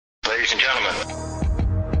ladies and gentlemen.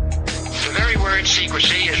 The very word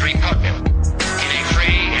secrecy is repugnant in a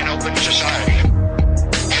free and open society. And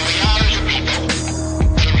we are, as a people,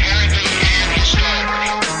 inherently and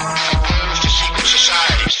historically opposed to secret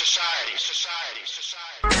societies.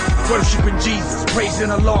 Worshipping Jesus,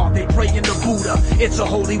 praising Allah, they pray in the Buddha. It's a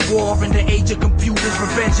holy war in the age of computers,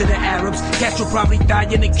 revenge of the Arabs. Castro probably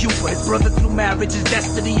dying in Cuba. His brother through marriage, his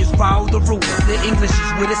destiny is Raul the ruler. The English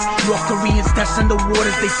is with us, North Koreans testing the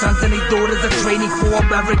waters. They sons and they daughters are training for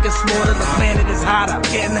America's slaughter. The planet is hotter,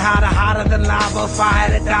 getting hotter than lava. If I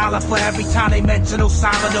had $1 for every time they mention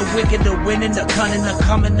Osama, the wicked, the winning, the cunning, the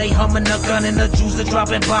coming, they humming, the gunning, the Jews are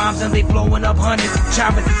dropping bombs and they blowing up hundreds.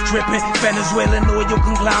 Chavez is tripping, Venezuelan oil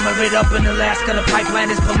conglomerate. Up in Alaska, the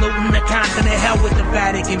pipeline is polluting the continent. Hell with the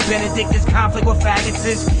Vatican. Benedict is conflict with faggots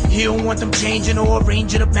is. He don't want them changing or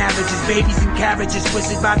arranging up marriages. Babies and carriages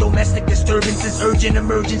twisted by domestic disturbances. Urgent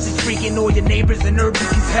emergencies freaking all your neighbors and urban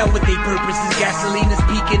kids. Hell with their purposes. Gasoline is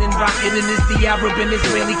peaking and rocking. And is the Arab and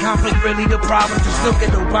Israeli conflict really the problem? Just look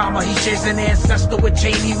at Obama. He shares an ancestor with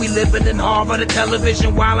Cheney. We living in Harvard, the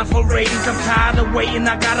television wilding for ratings. I'm tired of waiting.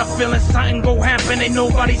 I got a feeling something go happen. Ain't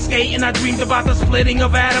nobody skating. I dreamed about the splitting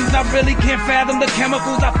of atoms. I really can't fathom the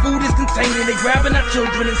chemicals our food is containing. They grabbing our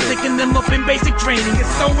children and sticking them up in basic training.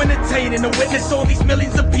 It's so entertaining to witness all these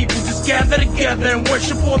millions of people just gather together and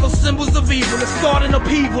worship all those symbols of evil. It's starting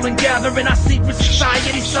upheaval and gathering our secret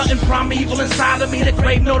society. Something primeval inside of me that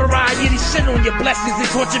crave notoriety. Shit on your blessings.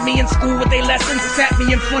 They tortured me in school with their lessons. Sat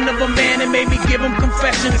me in front of a man and made me give him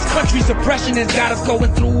confession. This country's oppression has got us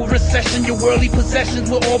going through a recession. Your worldly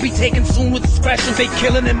possessions will all be taken soon with discretion. They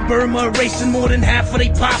killing in Burma, erasing more than half of they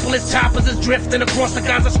populace. Choppers is drifting across the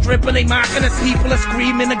Gaza Strip and they mocking us. People are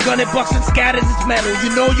screaming, the gun it bucks and scatters its metal.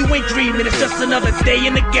 You know you ain't dreaming, it's just another day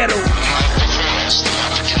in the ghetto.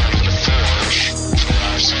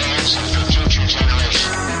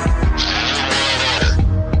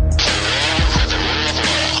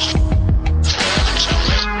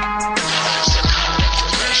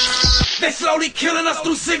 They slowly killing us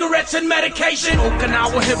through cigarettes and medication.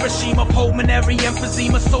 Okinawa, Hiroshima, pulmonary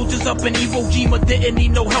emphysema. Soldiers up in Iwo Jima didn't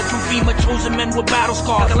need no help from FEMA. Chosen men with battle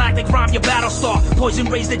scars. Galactic rhyme, your battle star. Poison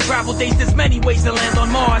rays, they travel days. There's many ways to land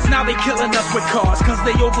on Mars. Now they killing us with cars, cause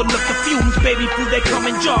they overlook the fumes. Baby food, they come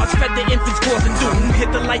in jars. Fed the infants causing doom.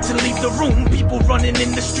 Hit the lights and leave the room. People running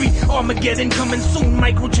in the street. Armageddon coming soon.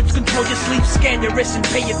 Microchips control your sleep. Scan your wrist and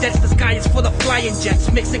pay your debts. The sky is full of flying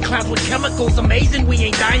jets. Mixing clouds with chemicals. Amazing, we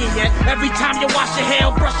ain't dying yet. Every time you wash your hair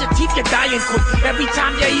or brush your teeth, you're dying quick. Every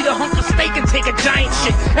time you eat a hunk of steak and take a giant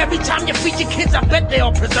shit. Every time you feed your kids, I bet they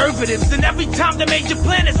are preservatives. And every time the major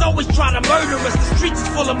planets always try to murder us. The streets is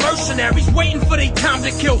full of mercenaries waiting for their time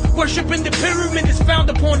to kill. Worshipping the pyramid is found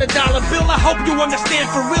upon the dollar bill. I hope you understand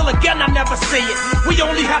for real. Again, I never say it. We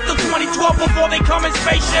only have till 2012 before they come in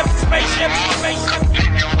spaceships.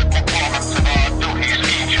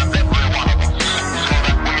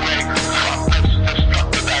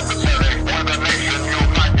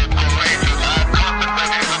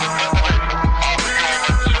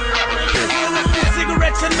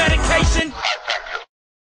 And medication.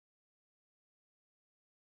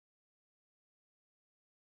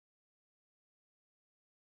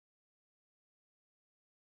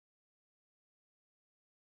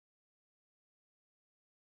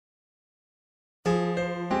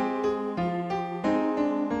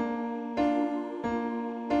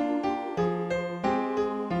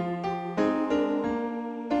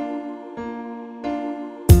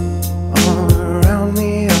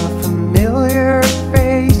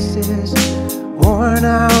 Worn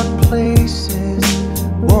out places,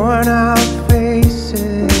 worn out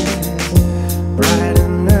faces, bright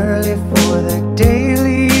and early for the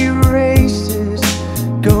daily races,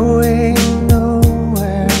 going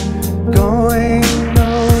nowhere, going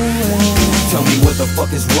nowhere. Tell me what the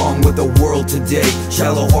fuck is wrong with the world today?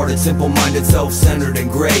 Shallow-hearted, simple-minded, self-centered and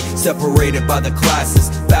gray, separated by the classes,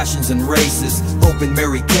 fashions and races. Hope and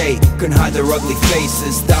Mary Kay couldn't hide their ugly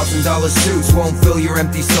faces. $1,000 suits won't fill your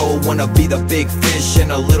empty soul. Wanna be the big fish in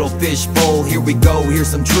a little fish bowl. Here we go, here's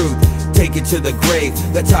some truth. Take it to the grave.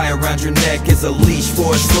 The tie around your neck is a leash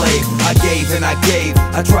for a slave. I gave and I gave.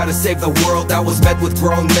 I tried to save the world. I was met with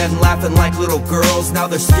grown men laughing like little girls. Now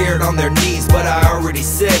they're scared on their knees, but I already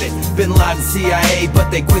said it. Bin Laden, CIA,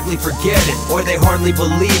 but they quickly forget it, or they hardly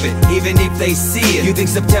believe it, even if they see it. You think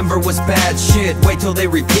September was bad shit? Wait till they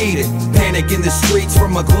repeat it. Panic in the streets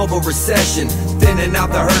from a global recession, thinning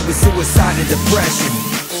out the herd with suicide and depression.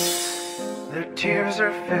 Their tears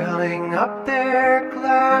are filling up their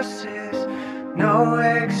glasses. No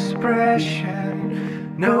expression,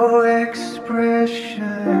 no expression.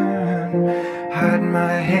 Hide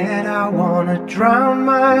my head, I wanna drown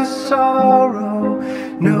my sorrow.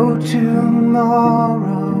 No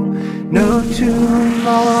tomorrow, no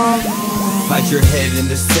tomorrow. Hide your head in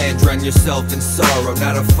the sand, drown yourself in sorrow.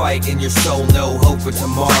 Not a fight in your soul, no hope for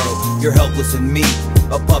tomorrow. You're helpless and meek,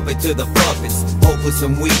 a puppet to the puppets. Hopeless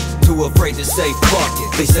and weak, too afraid to say fuck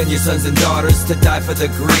it. They send your sons and daughters to die for the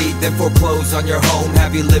greed, then foreclose on your home,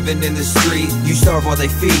 have you living in the street. You starve while they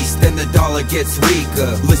feast, then the dollar gets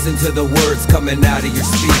weaker. Listen to the words coming out of your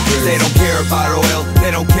speakers. They don't care about oil,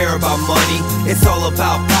 they don't care about money. It's all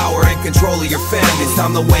about power and control of your family. It's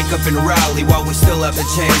time to wake up and rally while we still have the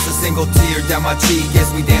chance. A single tear down my cheek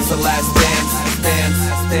as we dance the last dance. Dance,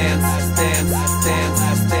 dance, dance, dance,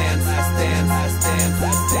 dance, dance, dance, dance,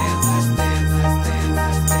 dance,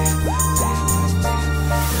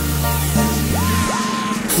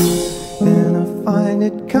 And I find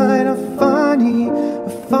it kinda funny, I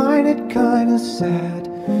find it kinda sad.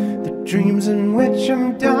 The dreams in which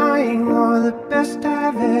I'm dying are the best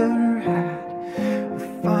I've ever had. I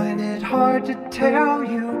find it hard to tell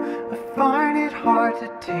you, I find it hard to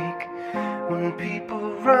take. When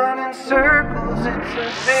people run in circles, it's a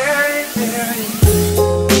very, very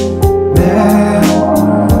mad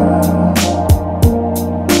world.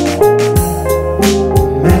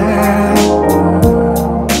 Mad world. Mad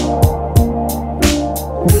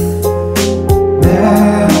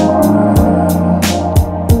world.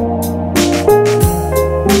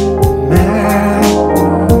 Mad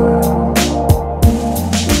world.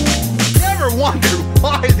 You ever wondered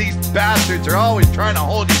why these bastards are always trying to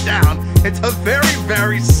hold you down? It's a very,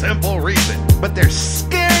 very simple reason. But they're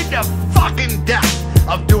scared to fucking death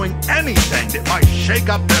of doing anything that might shake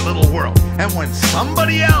up their little world. And when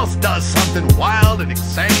somebody else does something wild and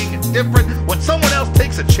exciting and different, when someone else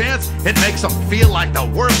takes a chance, it makes them feel like the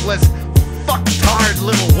worthless, fucktard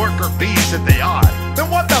little worker bees that they are.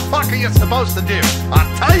 Then what the fuck are you supposed to do?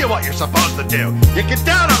 I'll tell you what you're supposed to do. You get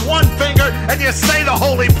down on one finger and you say the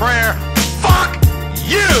holy prayer, fuck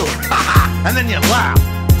you! And then you laugh.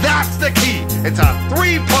 That's the key. It's a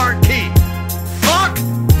three-part key. Fuck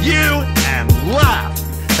you and laugh.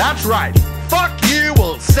 That's right. Fuck you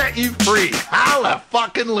will set you free.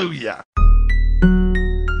 Hallelujah.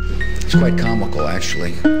 It's quite comical,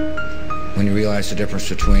 actually, when you realize the difference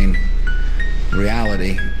between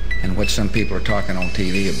reality and what some people are talking on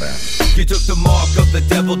TV about. You took the mark of the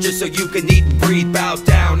devil just so you can eat and breathe. Bowed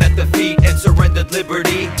down at the feet and surrendered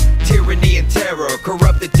liberty. Tyranny and terror,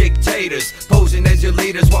 corrupted dictators, posing as your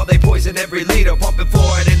leaders while they poison every leader. Pumping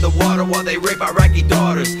fluoride in the water while they rape Iraqi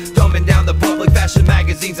daughters. Dumbing down the public, fashion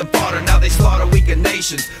magazines and fodder. Now they slaughter weaker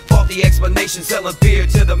nations. Faulty explanations, selling fear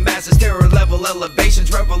to the masses. Terror level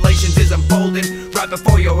elevations, revelations is unfolding right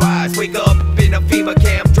before your eyes. Wake up in a FEMA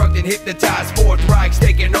camp, drugged and hypnotized. Fourth Reich's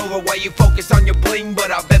taking over while you focus on your bling.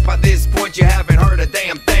 But I bet by this point you haven't heard a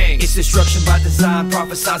damn thing. It's destruction by design,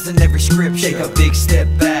 prophesizing every scripture. Take a big step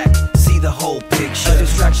back, see the whole picture. A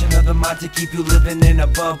distraction of the mind to keep you living in a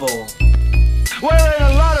bubble. We're in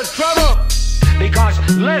a lot of trouble because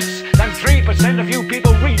less than 3% of you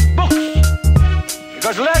people read books.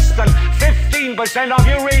 Because less than 15% of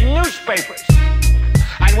you read newspapers.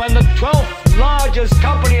 And when the 12th largest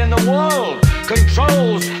company in the world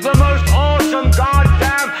controls the most awesome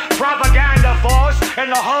goddamn propaganda force in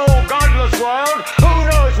the whole godless world, who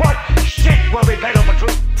knows what shit will be peddled for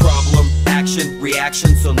truth? Problem, action,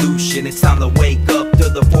 reaction, solution. It's time to wake up to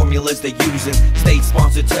the formulas they're using.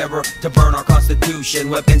 State-sponsored terror to burn our constitution.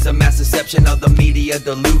 Weapons of mass deception of the media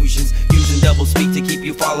delusions. Using double speak to keep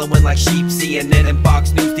you following like sheep. CNN and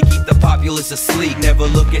Fox News to keep the populace asleep. Never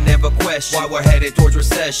looking, never question why we're headed towards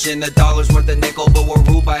recession. A dollar's worth a nickel, but we're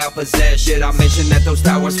ruled by our possession. I mentioned that those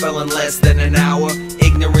towers fell in less than an hour.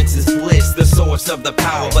 Ignorance is bliss, the source of the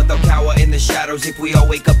power. But they'll cower in the shadows if we all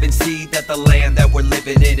wake up and see that the land that we're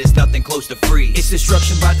living in is nothing close to free. It's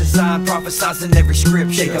destruction by design, prophesizing every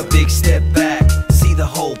scripture. Take a big step back, see the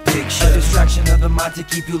whole picture. A distraction of the mind to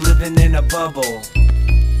keep you living in a bubble.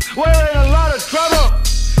 We're in a lot of trouble.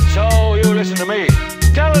 So you listen to me.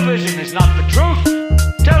 Television is not the truth.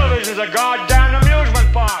 Television is a goddamn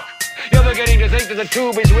amusement park. You're beginning to think that the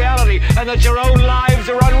tube is reality and that your own lives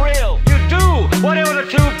are unreal. You do whatever the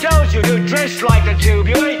tube tells you. You dress like the tube,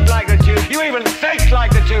 you eat like the tube, you even think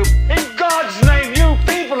like the tube. In God's name, you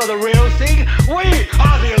people are the real thing. We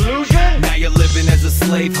are the illusion. Now you're living as a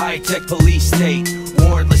slave, high-tech police state.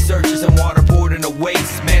 Warrantless searches and waterboarding the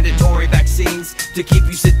waste. Mandatory vaccines to keep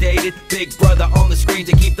you sedated. Big brother on the screen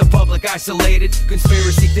to keep the public isolated.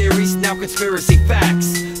 Conspiracy theories, now conspiracy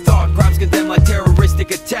facts. Thought Top crimes condemned like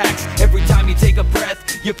terroristic attacks. Every time you take a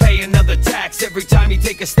breath, you pay another tax. Every time you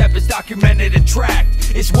take a step, it's documented and tracked.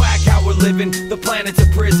 It's whack how we're living, the planet's a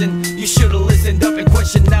prison. You should've listened up and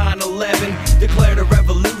questioned 9/11. Declared a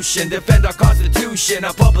revolution, defend our constitution.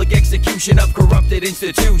 A public execution of corrupted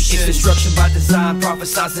institutions. It's destruction by design,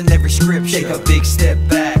 prophesizing every scripture. Take a big step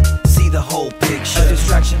back, see the whole picture. A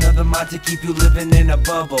distraction of the mind to keep you living in a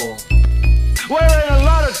bubble. We're in a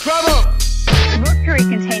lot of trouble.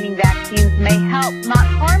 Mercury-containing vaccines may help, not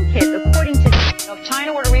harm kids, according to... If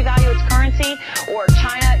China were to revalue its currency, or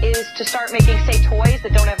China is to start making, say, toys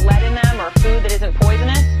that don't have lead in them, or food that isn't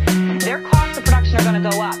poisonous, their costs of production are going to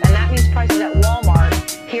go up, and that means prices at Walmart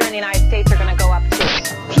here in the United States are going to go up too.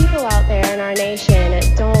 People out there in our nation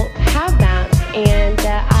don't have that, and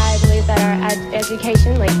I believe that our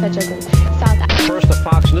education, like such as in South Africa. First, a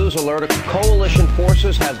Fox News alert: coalition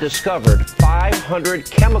forces have discovered 500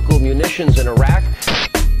 chemical munitions in Iraq.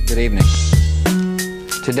 Good evening.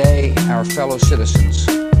 Today, our fellow citizens,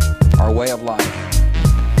 our way of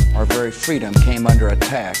life, our very freedom came under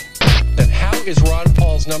attack. And how is Ron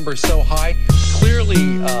Paul's number so high?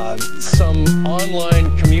 Clearly, some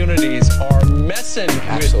online communities are messing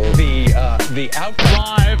with the outcome.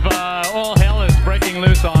 Live, all hell is breaking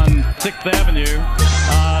loose on 6th Avenue.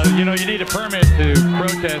 You know, you need a permit to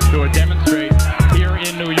protest or demonstrate here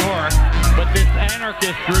in New York, but this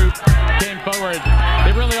anarchist group came forward.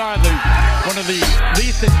 They really are one of the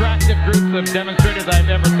least attractive groups of demonstrators I've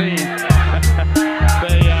ever seen.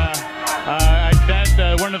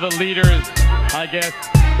 One of the leaders, I guess,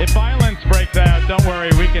 if violence breaks out, don't worry,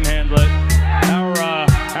 we can handle it. Our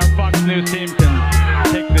Fox News team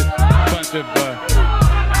can take this bunch of,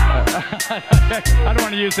 I don't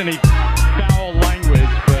want to use any foul language,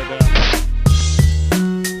 but...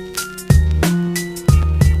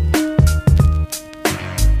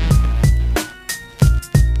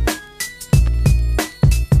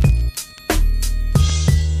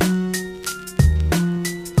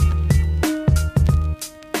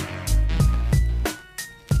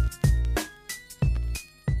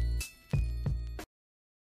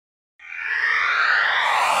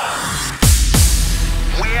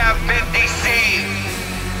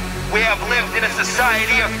 We have lived in a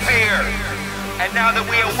society of fear, and now that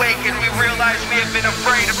we awaken, we realize we have been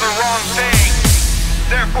afraid of the wrong thing.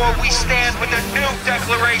 Therefore, we stand with a new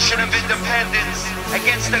Declaration of Independence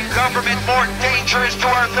against a government more dangerous to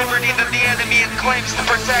our liberty than the enemy it claims to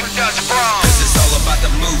protect us from. This is all about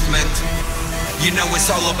the movement. You know it's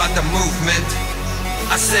all about the movement.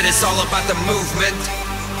 I said it's all about the movement.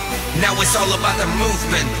 Now it's all about the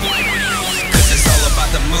movement. Cause it's all about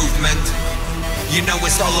the movement. You know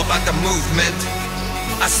it's all about the movement.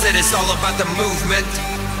 I said it's all about the movement.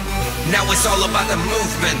 Now it's all about the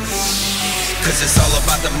movement. Cause it's all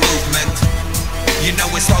about the movement. You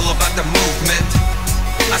know it's all about the movement.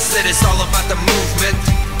 I said it's all about the movement.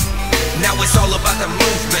 Now it's all about the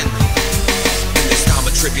movement. In this time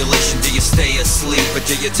of tribulation, do you stay asleep or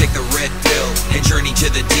do you take the red pill and journey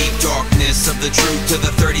to the deep darkness of the truth to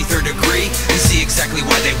the 33rd degree and see exactly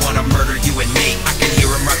why they want to murder you and me? I can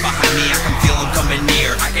hear them right behind me, I can feel them coming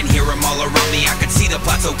near, I can hear them all around me, I can see the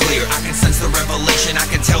plot so clear, I can sense the revelation, I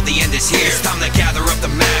can tell the end is here. It's time to gather up the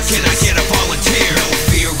masses. Can I get a volunteer? No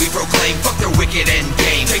fear, we proclaim, fuck their wicked end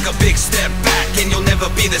game. Take a big step back and you'll never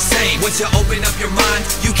be the same. Once you open up your mind,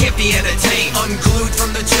 you can't be entertained. Unglued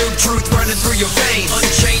from the tube, truth running through your veins.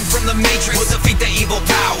 Unchained from the matrix, we'll defeat the evil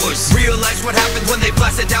powers. Realize what happens when they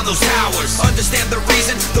blasted down those towers. Understand the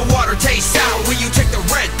reason the water tastes sour when you take the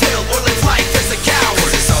red pill or live life as a coward.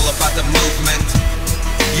 Cause it's all about the movement.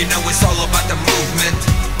 You know it's all about the movement.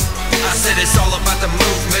 I said it's all about the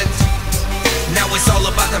movement. Now it's all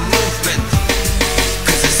about the movement.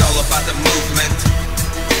 Cause it's all about the movement.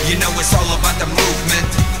 You know it's all about the movement.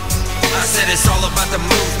 I said it's all about the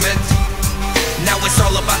movement. Now it's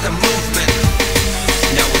all about the movement.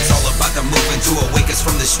 Now it's all about the movement to awake us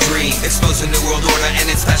from this dream. Expose a new world order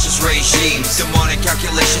and its fascist regime. Demonic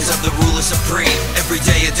calculations of the ruler supreme. Every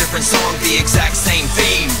day a different song, the exact same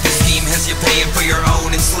theme. The scheme has you paying for your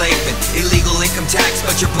own enslavement. Illegal income tax,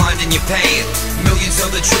 but you're blind and you pay it. Millions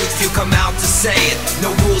know the truth, few come out to say it.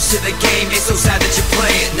 No rules to the game, it's so sad that you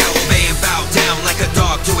play it. Now obey and bow down like a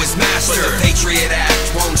dog to his master. But the Patriot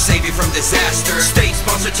Act won't save you from disaster.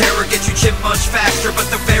 State-sponsored terror gets you chipped much faster.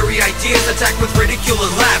 But the very ideas attack with ridicule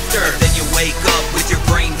and laughter. Then you wake up with your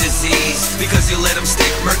brain disease because you let them stick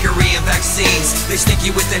mercury in vaccines. They stick you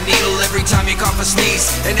with the needle every time you cough or sneeze.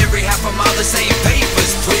 And every half a mile they're saying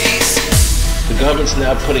papers, please. The government's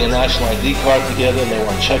now putting a national ID card together and they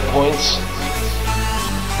want checkpoints.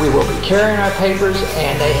 We will be carrying our papers,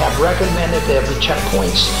 and they have recommended there be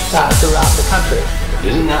checkpoints throughout the country.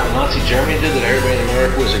 Isn't that what Nazi Germany did that everybody in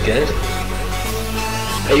America was against?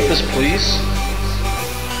 Papers, please.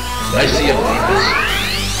 I see a papers.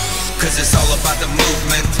 Cause it's all about the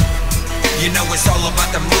movement. You know it's all about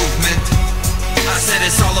the movement. I said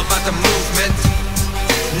it's all about the movement.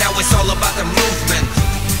 Now it's all about the movement.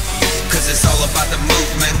 Cause it's all about the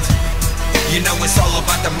movement. You know it's all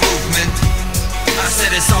about the movement. I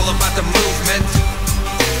said it's all about the movement.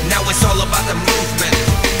 Now it's all about the movement.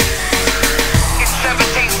 In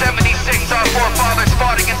 1776, our forefathers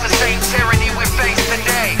fought against the same tyranny we face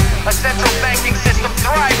today. A central banking system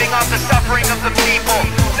thriving off the suffering of the people.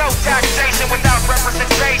 No taxation without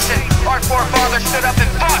representation. Our forefathers stood up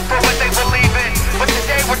and fought for what they believe in. But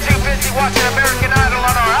today we're too busy watching American Idol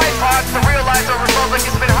on our iPods to realize our republic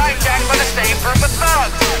has been hijacked by the same group of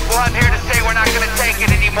thugs. Well, I'm here to say we're not going to take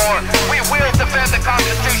it anymore. We will defend the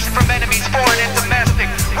Constitution from enemies foreign and domestic.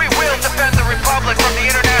 We will defend the republic from the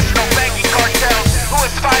international banking cartels who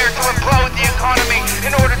aspire to implode the economy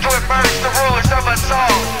in order to emerge the rulers of us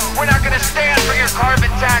all. We're not going to stand for your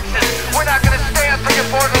carbon taxes. We're not going to stand for your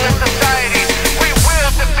borderless societies. We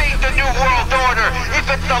will defeat the New World Order if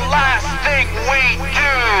it's the last thing we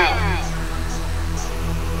do.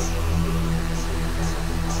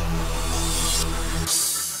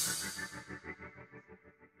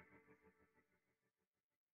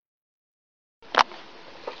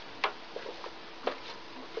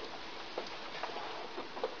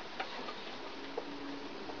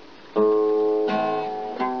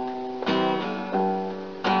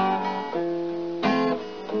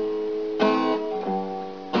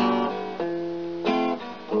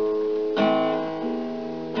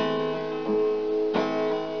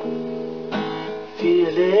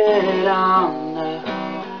 Feel it on the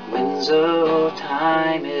winds of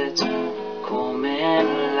time, it's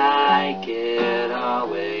coming like it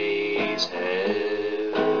always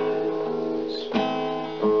has.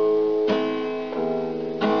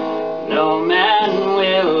 No man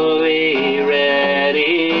will be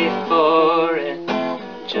ready for it,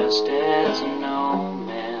 just as no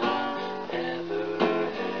man ever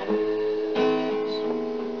has.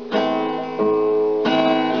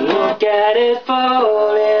 Look at it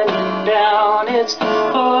falling down, it's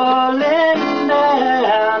falling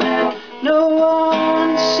down, and no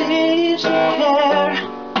one seems to care.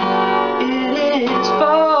 It is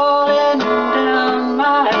falling down,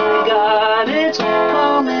 my God, it's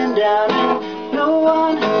falling down, and no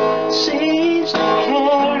one seems to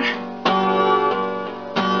care.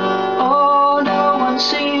 Oh, no one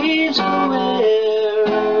seems aware.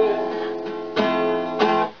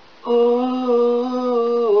 Oh.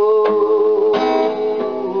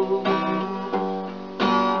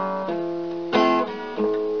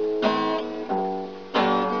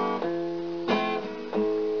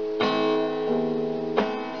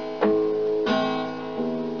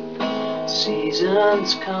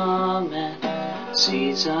 Seasons come and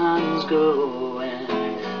seasons go,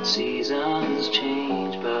 and seasons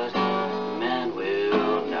change, but man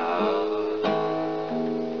will not.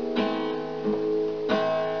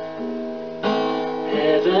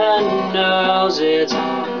 Heaven knows it's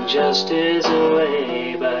justice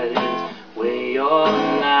away, but it's way or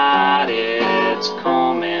not, it's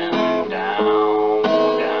coming down.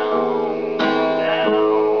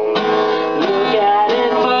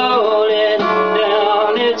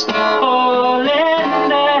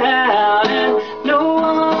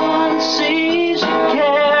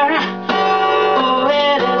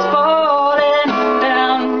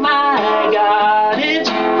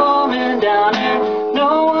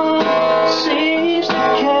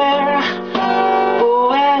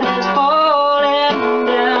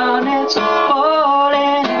 It's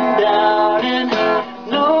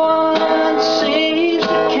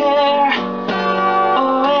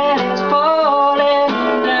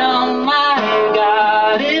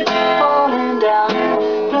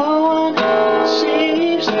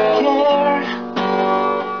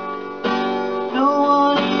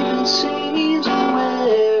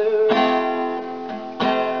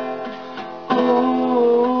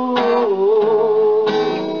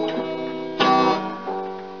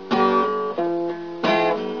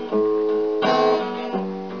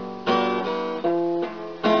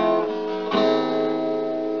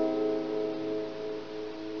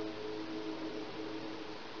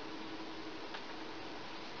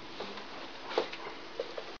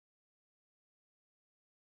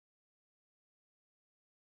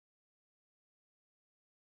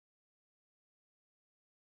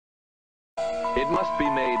It must be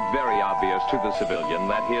made very obvious to the civilian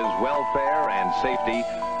that his welfare and safety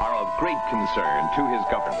are of great concern to his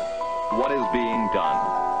government. What is being done?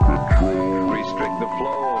 Restrict the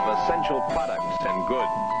flow of essential products and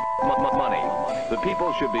goods. Money. The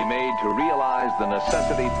people should be made to realize the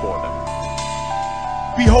necessity for them.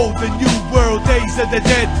 Behold the new world, days of the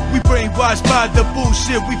dead. We brainwashed by the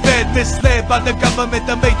bullshit we fed, misled by the government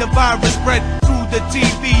that made the virus spread through the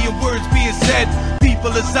TV and words being said.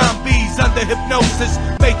 People are zombies under hypnosis,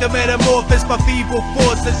 make the metamorphosis by feeble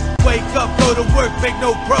forces. Wake up, go to work, make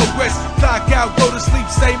no progress. Clock out, go to sleep,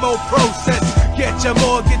 same old process. Get your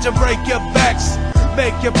mortgage and break your backs.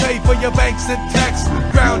 Make you pay for your banks and tax.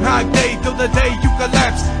 Groundhog Day till the day you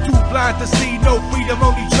collapse. Too blind to see, no freedom,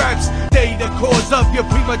 only traps. They the cause of your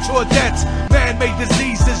premature deaths. Man-made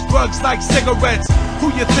diseases, drugs like cigarettes. Who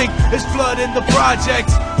you think is flooding the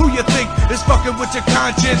projects? Who you think is fucking with your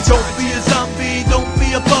conscience? Don't be a zombie, don't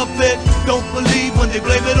be a puppet. Don't believe when they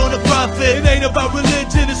blame it on the prophet. It ain't about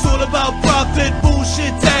religion, it's all about profit.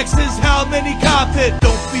 Bullshit taxes, how many cop it?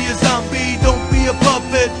 Don't be a zombie, don't be a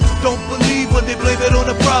puppet. Don't believe when they blame it on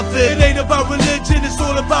the prophet. It ain't about religion, it's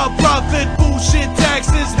all about profit. Bullshit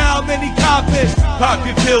taxes, how many cop it? Pop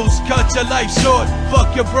your pills, cut your life short.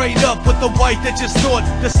 Fuck your brain up with the white that you snort.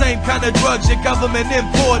 The same kind of drugs your government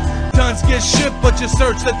import. Guns get shipped, but you're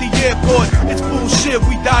searched at the airport. It's bullshit,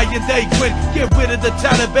 we die and they quit. Get rid of the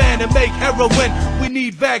Taliban and make heroin. We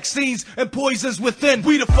need vaccines and poisons within.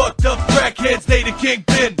 We the fucked up crackheads, they the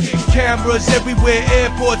kingpin. Cameras everywhere,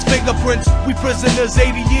 airports, fingerprints. We prisoners,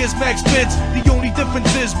 80 years max bids. The only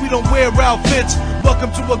difference is we don't wear outfits.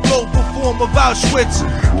 Welcome to a global form of Auschwitz.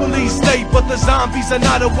 Police state, but the zombies are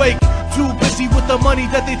not awake. Too busy with the money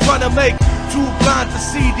that they tryna make. Too blind to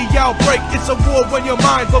see the outbreak. It's a war on your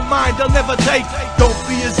mind, but mine they'll never take. Don't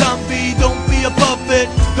be a zombie, don't be a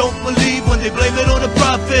puppet. Don't believe when they blame it on the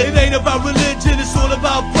prophet. It ain't about religion, it's all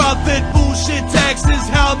about profit. Bullshit taxes,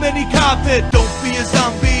 how many cop it? Don't be a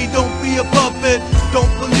zombie, don't be a puppet.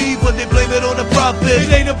 Don't believe when they blame it on the prophet.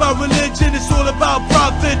 It ain't about religion, it's all about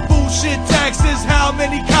profit. Bullshit taxes, how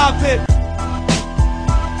many cop it?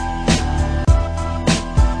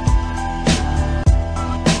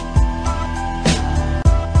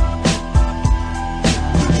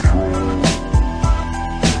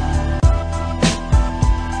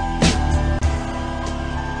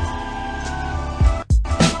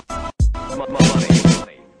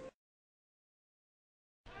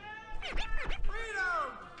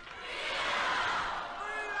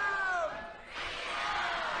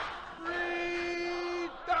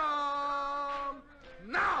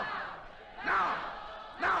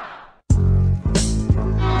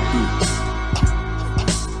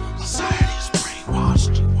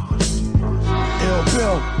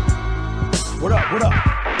 What up, what up?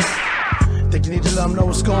 Think you need to let them know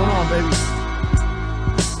what's going on, baby.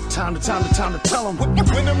 Time to tell them.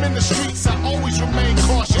 When I'm in the streets, I always remain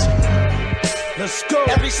cautious. Let's go.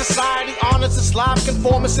 Every society honors its live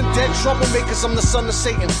conformists and dead troublemakers. I'm the son of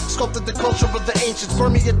Satan. Sculpted the culture of the ancients.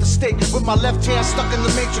 Burn me at the stake. With my left hand stuck in the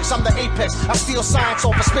matrix. I'm the apex. I steal science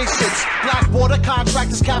off of spaceships. Black border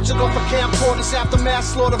contractors captured off of camcorders. After mass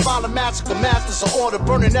slaughter, violent massacre. Masters of order.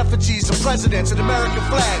 Burning effigies of presidents and American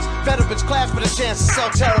flags. Veterans clash for the chance to sell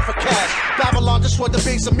terror for cash. Babylon destroyed the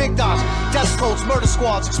base of Migdosh. Death codes, murder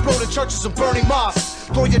squads. Exploded churches and burning mosques.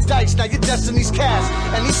 Throw your dice, now your destiny's cast.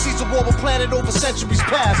 And he sees a war will planet over centuries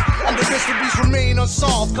past. And the mysteries remain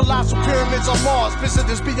unsolved. Colossal pyramids on Mars.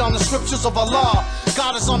 Visitors beyond the scriptures of Allah.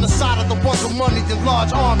 God is on the side of the ones with money and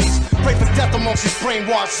large armies. Pray for death amongst these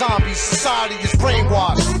brainwashed zombies. Society is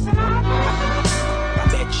brainwashed. I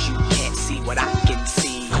bet you can't see what I can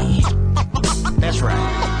see. That's right.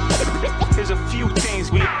 There's a few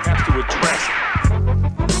things we have to address.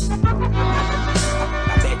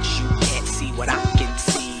 I bet you can't see what I can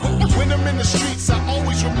see. When I'm in the streets, I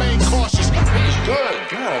always remain cautious. Good.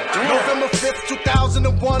 November 5th,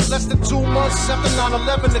 2001, less than 2 months after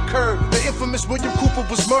 9/11 occurred. The infamous William Cooper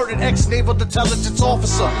was murdered, ex-naval intelligence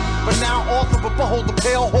officer. But now author, but behold the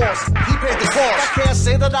pale horse. He paid the cost. I can't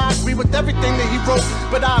say that I agree with everything that he wrote,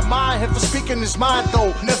 but I admire him for speaking his mind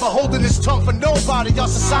though. Never holding his tongue for nobody. Our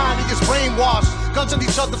society is brainwashed. Guns in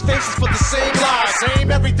each other's faces for the same lies.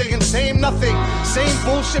 Same everything and same nothing. Same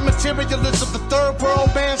bullshit materialism. The third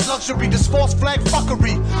world man's luxury. This false flag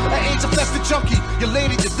fuckery. An AIDS-infested junkie. Your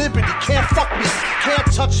lady, your liberty. Can't fuck me.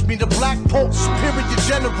 Can't touch me. The Black Pope, superior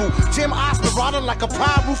general. Tim Oscar riding like a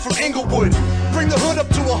pirate from Inglewood. Bring the hood up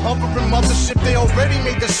to a hovering mothership. They already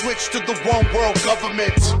made the switch to the one world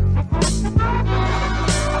government.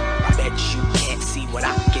 I bet you can't see what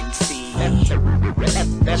I can see.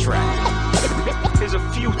 That's right. There's a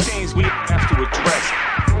few things we have to address.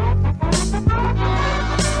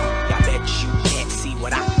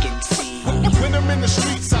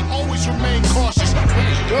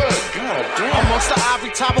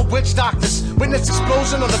 Tower witch doctors. Witness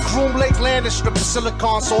explosion on the Groom Lake landing strip. The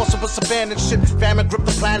silicon source of a abandoned ship. Famine gripped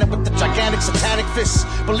the planet with the gigantic satanic fists.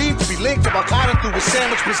 Believed to be linked to Al-Qaeda through his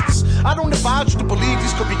sandwich business. I don't advise you to believe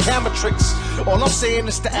these could be camera tricks. All I'm saying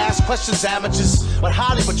is to ask questions, amateurs. What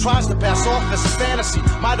Hollywood tries to pass off as a fantasy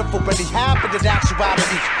might have already happened in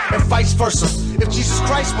actuality, and vice versa. If Jesus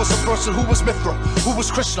Christ was a person, who was Mithra? Who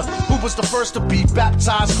was Krishna? Who was the first to be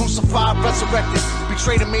baptized, crucified, resurrected,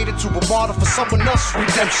 betrayed and made into a martyr for someone else's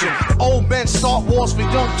redemption? Old men start wars for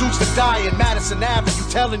young dudes to die in Madison Avenue,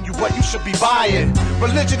 telling you what you should be buying.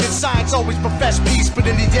 Religion and science always profess peace, but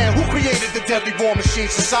in the end, who created the deadly war machine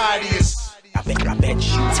society is? I bet you can't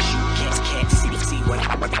see what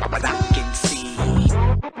I can see.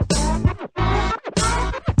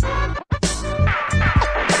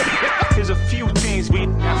 There's a few things we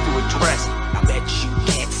have to address. I bet you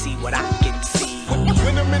can't see what I can see.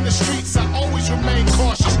 When I'm in the streets, I always remain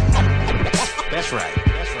cautious. That's right.